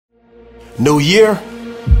New year,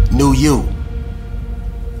 new you.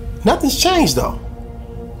 Nothing's changed though.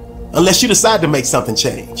 Unless you decide to make something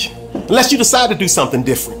change. Unless you decide to do something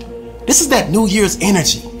different. This is that New Year's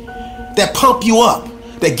energy that pump you up,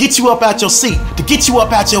 that get you up out your seat, to get you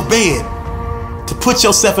up out your bed, to put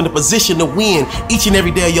yourself in a position to win each and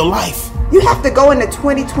every day of your life. You have to go into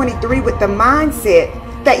 2023 with the mindset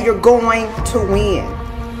that you're going to win.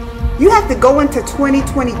 You have to go into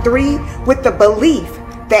 2023 with the belief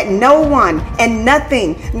that no one and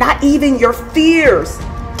nothing, not even your fears,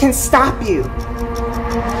 can stop you.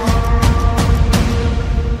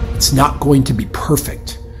 It's not going to be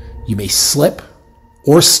perfect. You may slip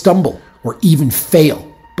or stumble or even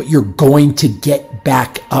fail, but you're going to get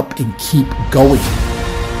back up and keep going.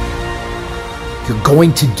 You're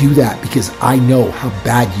going to do that because I know how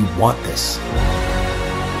bad you want this.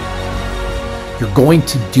 You're going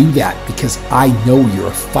to do that because I know you're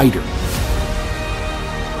a fighter.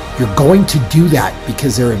 You're going to do that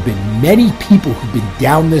because there have been many people who've been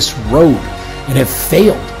down this road and have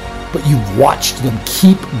failed, but you've watched them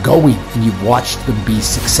keep going and you've watched them be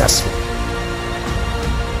successful.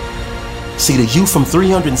 See, the you from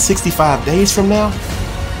 365 days from now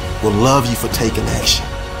will love you for taking action.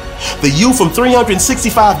 The you from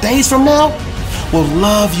 365 days from now will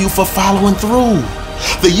love you for following through.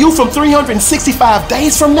 The you from 365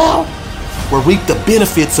 days from now will reap the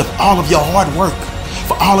benefits of all of your hard work,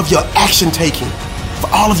 for all of your action taking, for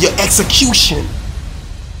all of your execution.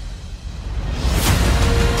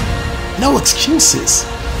 No excuses.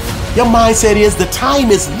 Your mindset is the time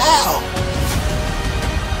is now.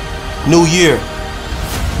 New year,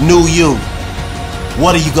 new you.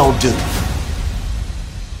 What are you gonna do?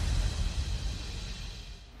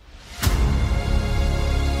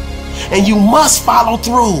 And you must follow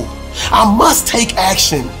through. I must take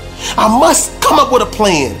action. I must come up with a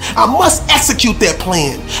plan. I must execute that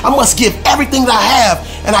plan. I must give everything that I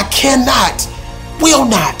have, and I cannot, will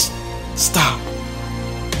not stop.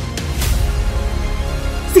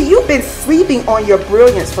 See, you've been sleeping on your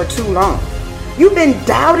brilliance for too long. You've been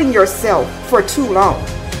doubting yourself for too long.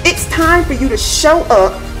 It's time for you to show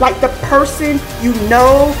up like the person you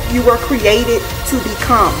know you were created to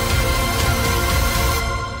become.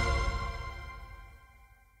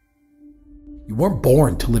 You weren't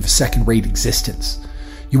born to live a second-rate existence.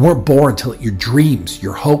 You weren't born to let your dreams,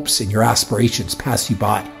 your hopes, and your aspirations pass you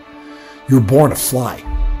by. You were born to fly.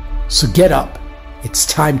 So get up. It's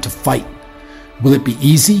time to fight. Will it be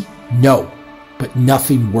easy? No. But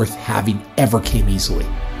nothing worth having ever came easily.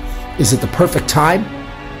 Is it the perfect time?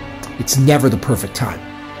 It's never the perfect time.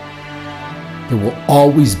 There will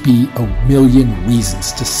always be a million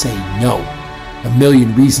reasons to say no. A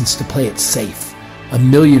million reasons to play it safe. A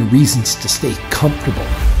million reasons to stay comfortable.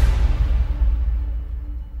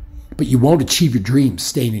 But you won't achieve your dreams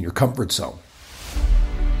staying in your comfort zone.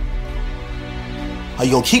 Are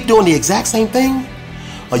you going to keep doing the exact same thing?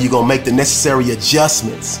 Or are you going to make the necessary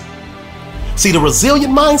adjustments? See, the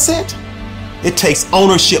resilient mindset, it takes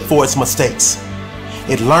ownership for its mistakes.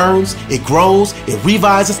 It learns, it grows, it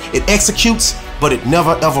revises, it executes, but it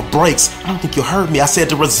never ever breaks. I don't think you heard me. I said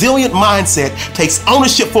the resilient mindset takes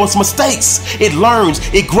ownership for its mistakes. It learns,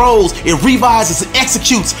 it grows, it revises, it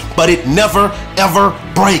executes, but it never ever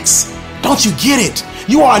breaks. Don't you get it?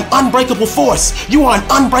 You are an unbreakable force. You are an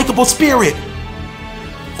unbreakable spirit.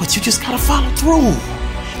 But you just gotta follow through.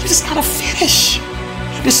 You just gotta finish.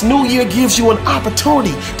 This new year gives you an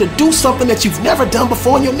opportunity to do something that you've never done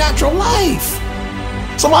before in your natural life.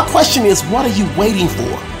 So my question is, what are you waiting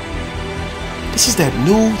for? This is that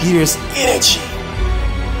New Year's energy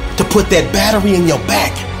to put that battery in your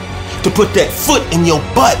back, to put that foot in your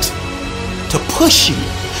butt, to push you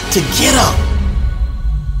to get up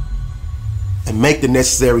and make the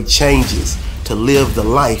necessary changes to live the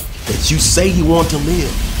life that you say you want to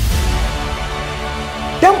live.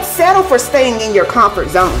 Don't settle for staying in your comfort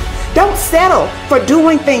zone. Don't settle for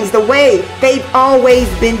doing things the way they've always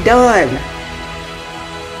been done.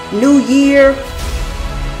 New year,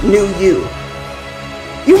 new you.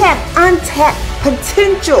 You have untapped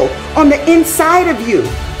potential on the inside of you.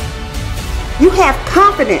 You have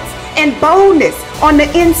confidence and boldness on the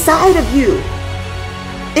inside of you.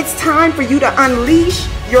 It's time for you to unleash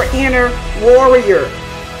your inner warrior.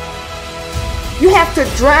 You have to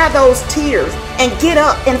dry those tears and get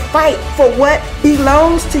up and fight for what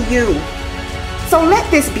belongs to you. So let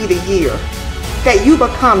this be the year that you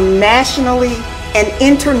become nationally and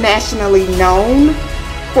internationally known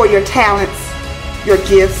for your talents, your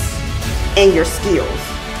gifts, and your skills.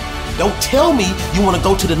 Don't tell me you want to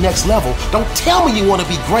go to the next level. Don't tell me you want to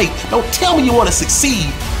be great. Don't tell me you want to succeed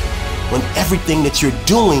when everything that you're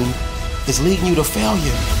doing is leading you to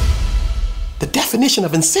failure. The definition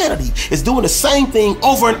of insanity is doing the same thing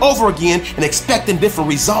over and over again and expecting different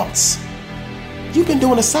results. You've been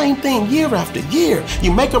doing the same thing year after year.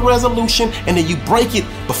 You make a resolution and then you break it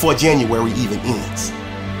before January even ends.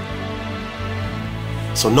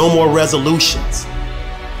 So no more resolutions.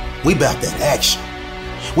 We about that action.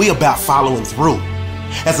 We about following through.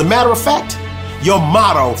 As a matter of fact, your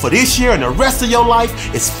motto for this year and the rest of your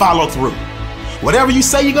life is follow through. Whatever you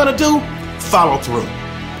say you're gonna do, follow through.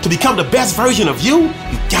 To become the best version of you,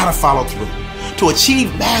 you gotta follow through. To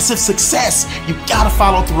achieve massive success, you gotta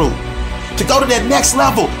follow through. To go to that next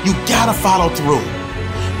level, you gotta follow through.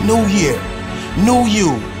 New year, new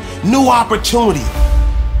you, new opportunity.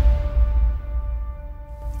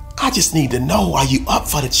 I just need to know, are you up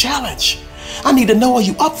for the challenge? I need to know, are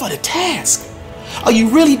you up for the task? Are you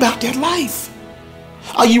really about that life?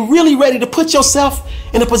 Are you really ready to put yourself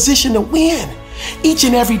in a position to win each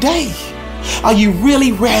and every day? Are you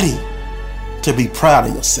really ready to be proud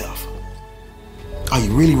of yourself? Are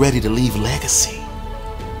you really ready to leave legacy?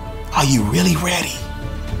 Are you really ready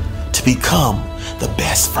to become the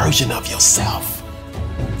best version of yourself?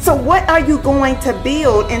 So what are you going to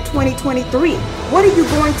build in 2023? What are you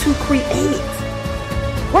going to create?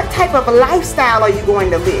 What type of a lifestyle are you going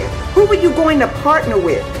to live? Who are you going to partner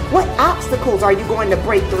with? What obstacles are you going to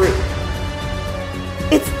break through?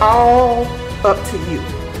 It's all up to you.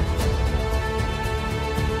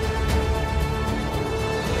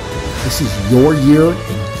 This is your year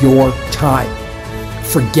and your time.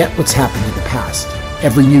 Forget what's happened in the past.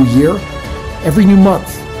 Every new year, every new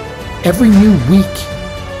month, every new week,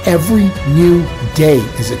 every new day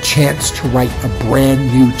is a chance to write a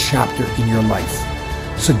brand new chapter in your life.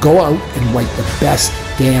 So go out and write the best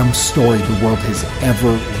damn story the world has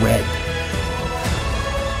ever read.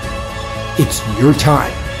 It's your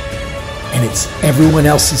time, and it's everyone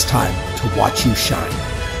else's time to watch you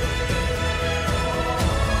shine.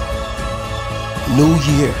 New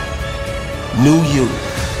year, new you.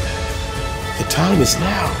 The time is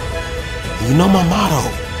now. And you know my motto.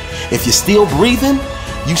 If you're still breathing,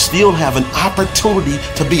 you still have an opportunity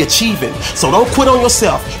to be achieving. So don't quit on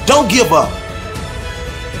yourself. Don't give up.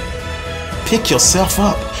 Pick yourself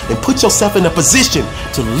up and put yourself in a position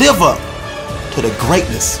to live up to the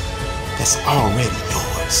greatness that's already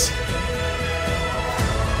yours.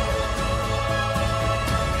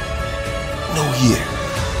 New year,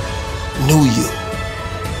 new you.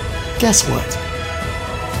 Guess what?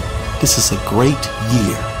 This is a great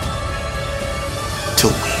year to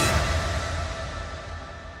win.